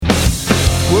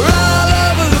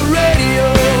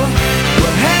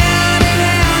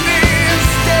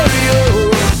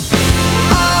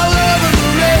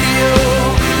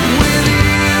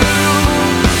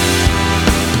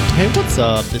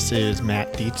up? This is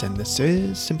Matt Dietz, and this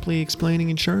is Simply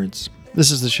Explaining Insurance. This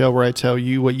is the show where I tell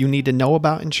you what you need to know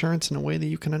about insurance in a way that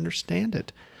you can understand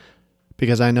it.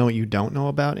 Because I know what you don't know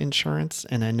about insurance,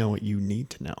 and I know what you need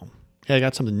to know. Okay, I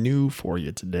got something new for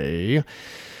you today.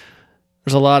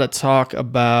 There's a lot of talk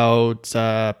about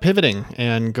pivoting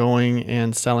and going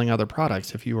and selling other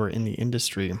products if you are in the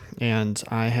industry. And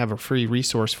I have a free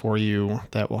resource for you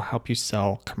that will help you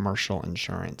sell commercial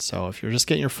insurance. So if you're just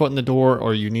getting your foot in the door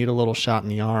or you need a little shot in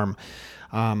the arm,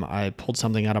 I pulled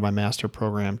something out of my master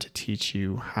program to teach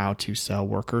you how to sell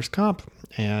workers' comp.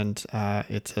 And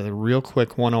it's a real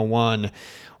quick 101.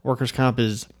 Workers' comp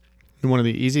is one of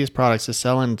the easiest products to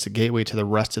sell, and it's a gateway to the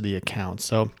rest of the account.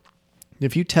 So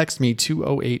if you text me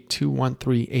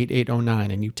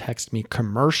 208-213-8809 and you text me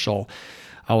commercial,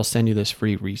 I will send you this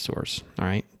free resource. All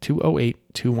right,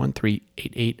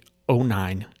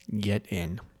 208-213-8809. Get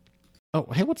in. Oh,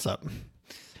 hey, what's up?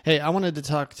 Hey, I wanted to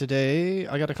talk today.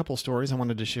 I got a couple of stories I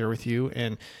wanted to share with you,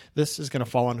 and this is going to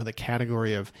fall under the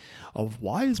category of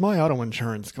why is my auto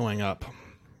insurance going up?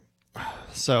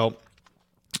 So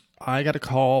I got a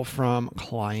call from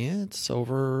clients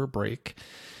over break,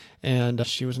 and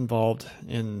she was involved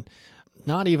in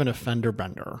not even a fender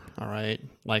bender, all right?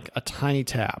 Like a tiny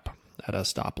tap at a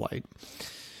stoplight.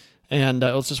 And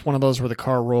it was just one of those where the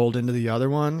car rolled into the other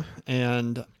one,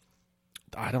 and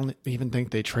I don't even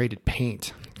think they traded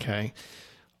paint, okay?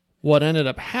 What ended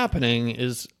up happening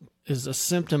is a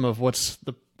symptom of what's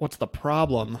the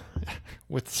problem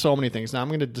with so many things. Now, I'm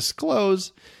going to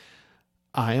disclose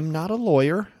I am not a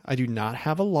lawyer. I do not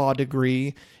have a law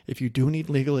degree. If you do need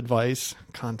legal advice,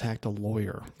 contact a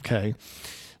lawyer, okay?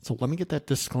 So let me get that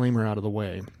disclaimer out of the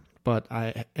way. But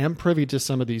I am privy to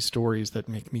some of these stories that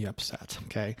make me upset,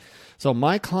 okay? So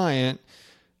my client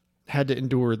had to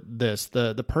endure this.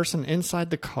 The person inside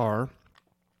the car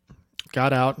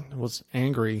got out, was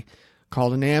angry,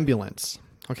 called an ambulance,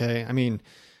 okay? I mean,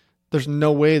 there's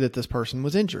no way that this person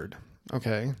was injured,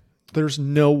 okay? There's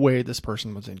no way this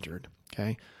person was injured,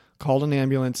 okay? Called an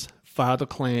ambulance, filed a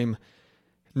claim.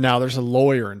 Now there's a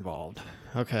lawyer involved,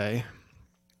 okay?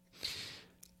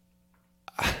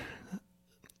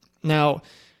 Now,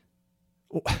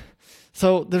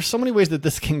 so there's so many ways that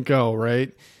this can go,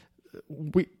 right?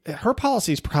 Her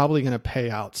policy is probably going to pay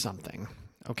out something,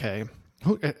 okay?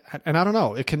 And I don't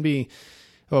know. It can be,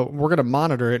 we're going to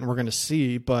monitor it and we're going to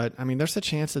see, but I mean, there's a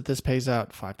chance that this pays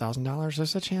out $5,000.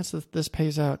 There's a chance that this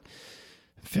pays out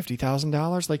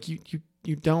 $50,000. Like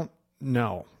you don't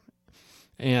know.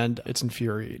 And it's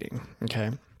infuriating, okay?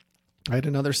 I had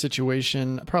another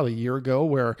situation probably a year ago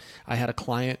where I had a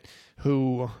client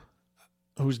whose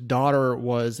daughter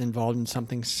was involved in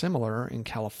something similar in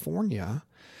California.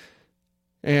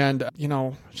 And,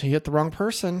 she hit the wrong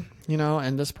person,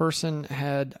 and this person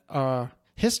had a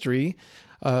history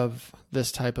of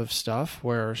this type of stuff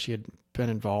where she had been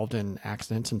involved in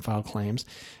accidents and filed claims,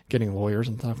 getting lawyers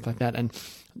and stuff like that. And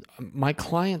my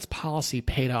client's policy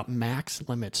paid out max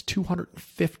limits,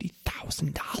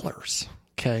 $250,000,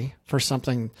 okay, for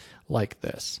something like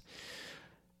this.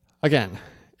 Again,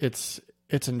 it's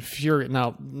infuriating.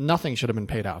 Now, nothing should have been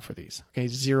paid out for these. Okay,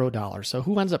 $0. So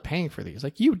who ends up paying for these?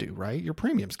 Like you do, right? Your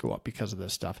premiums go up because of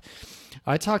this stuff.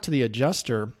 I talked to the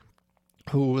adjuster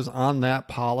who was on that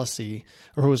policy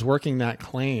or who was working that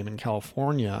claim in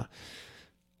California.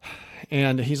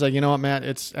 And he's like, you know what, Matt,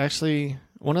 it's actually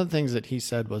one of the things that he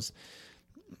said was,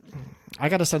 I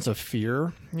got a sense of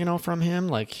fear, from him.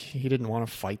 Like he didn't want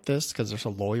to fight this because there's a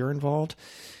lawyer involved.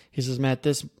 He says, Matt,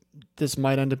 this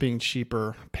might end up being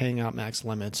cheaper paying out max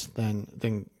limits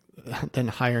than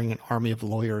hiring an army of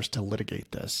lawyers to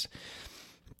litigate this.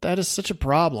 That is such a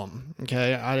problem.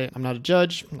 Okay. I'm not a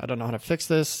judge. I don't know how to fix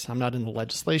this. I'm not in the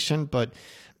legislation, but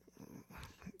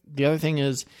the other thing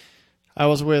is I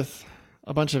was with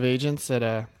a bunch of agents at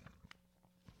a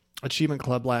Achievement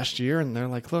Club last year, and they're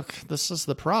like, look, this is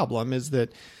the problem is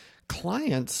that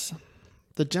clients,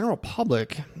 the general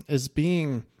public is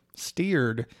being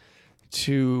steered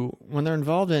to, when they're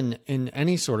involved in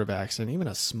any sort of accident, even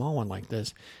a small one like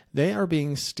this, they are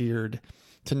being steered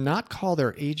to not call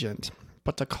their agent,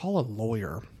 but to call a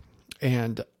lawyer.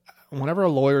 And whenever a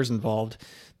lawyer is involved,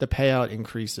 the payout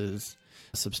increases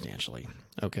substantially.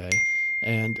 Okay.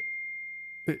 And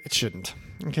it shouldn't.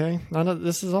 Okay.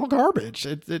 This is all garbage.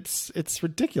 It's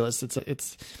ridiculous.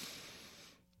 It's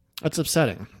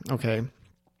upsetting. Okay.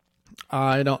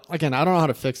 I don't know how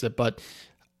to fix it, but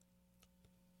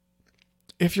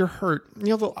if you're hurt,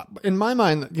 in my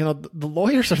mind, the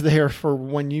lawyers are there for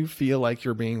when you feel like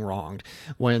you're being wronged,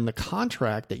 when the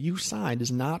contract that you signed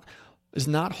is not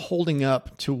holding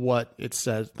up to what it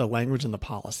says, the language in the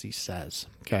policy says.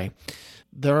 Okay.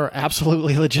 there are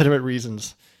absolutely legitimate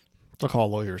reasons to call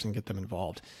lawyers and get them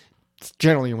involved. It's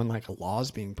generally when like a law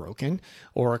is being broken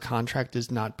or a contract is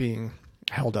not being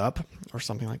held up or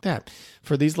something like that.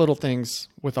 For these little things,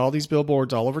 with all these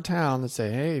billboards all over town that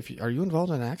say, hey, are you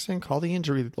involved in an accident? Call the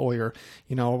injury lawyer.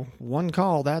 One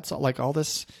call, that's like all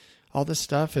this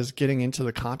stuff is getting into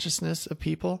the consciousness of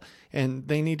people, and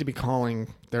they need to be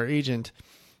calling their agent,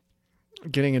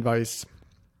 getting advice,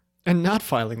 and not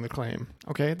filing the claim.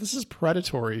 Okay. This is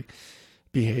predatory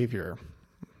behavior.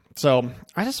 So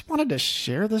I just wanted to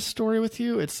share this story with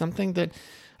you. It's something that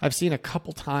I've seen a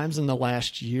couple times in the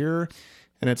last year,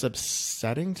 and it's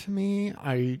upsetting to me.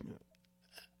 I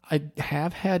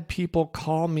have had people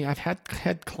call me. I've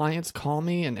had clients call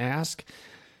me and ask,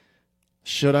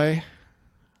 should I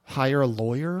hire a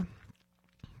lawyer?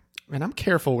 And I'm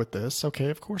careful with this.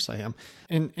 Okay, of course I am.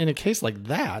 In a case like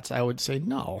that, I would say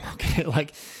no. Okay,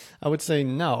 I would say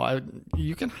no.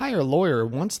 You can hire a lawyer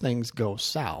once things go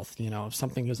south. If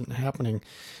something isn't happening,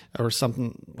 or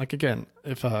something like, again,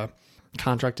 if a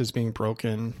contract is being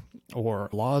broken or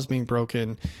law is being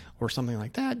broken or something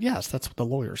like that, yes, that's what the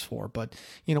lawyer's for. But,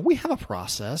 we have a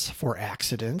process for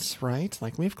accidents, right?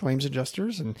 Like, we have claims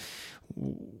adjusters, and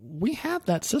we have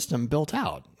that system built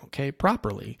out, okay,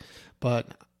 properly.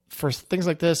 But for things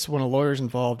like this, when a lawyer's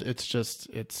involved,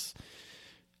 it's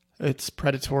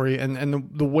predatory.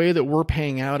 And the way that we're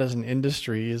paying out as an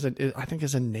industry I think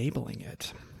is enabling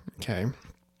it. Okay.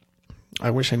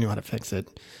 I wish I knew how to fix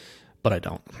it, but I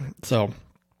don't. So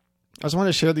I just want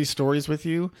to share these stories with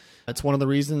you. It's one of the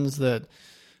reasons that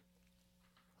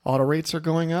auto rates are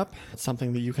going up. It's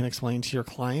something that you can explain to your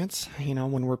clients.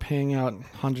 When we're paying out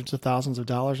hundreds of thousands of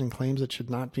dollars in claims that should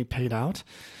not be paid out,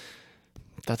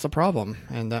 that's a problem.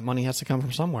 And that money has to come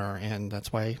from somewhere. And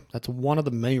that's one of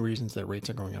the many reasons that rates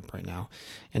are going up right now.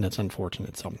 And it's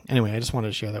unfortunate. So anyway, I just wanted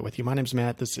to share that with you. My name's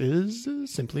Matt. This is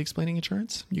Simply Explaining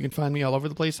Insurance. You can find me all over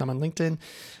the place. I'm on LinkedIn.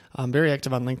 I'm very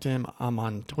active on LinkedIn. I'm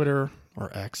on Twitter,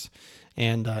 or X,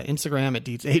 and Instagram at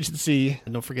Deeds Agency.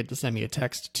 And don't forget to send me a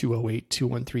text,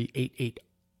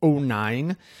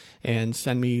 208-213-8809, and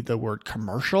send me the word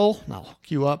commercial, and I'll hook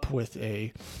you up with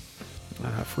a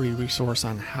free resource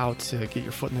on how to get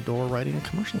your foot in the door writing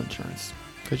commercial insurance,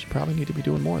 because you probably need to be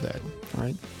doing more of that. All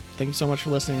right. Thank you so much for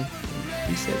listening.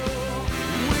 Be safe.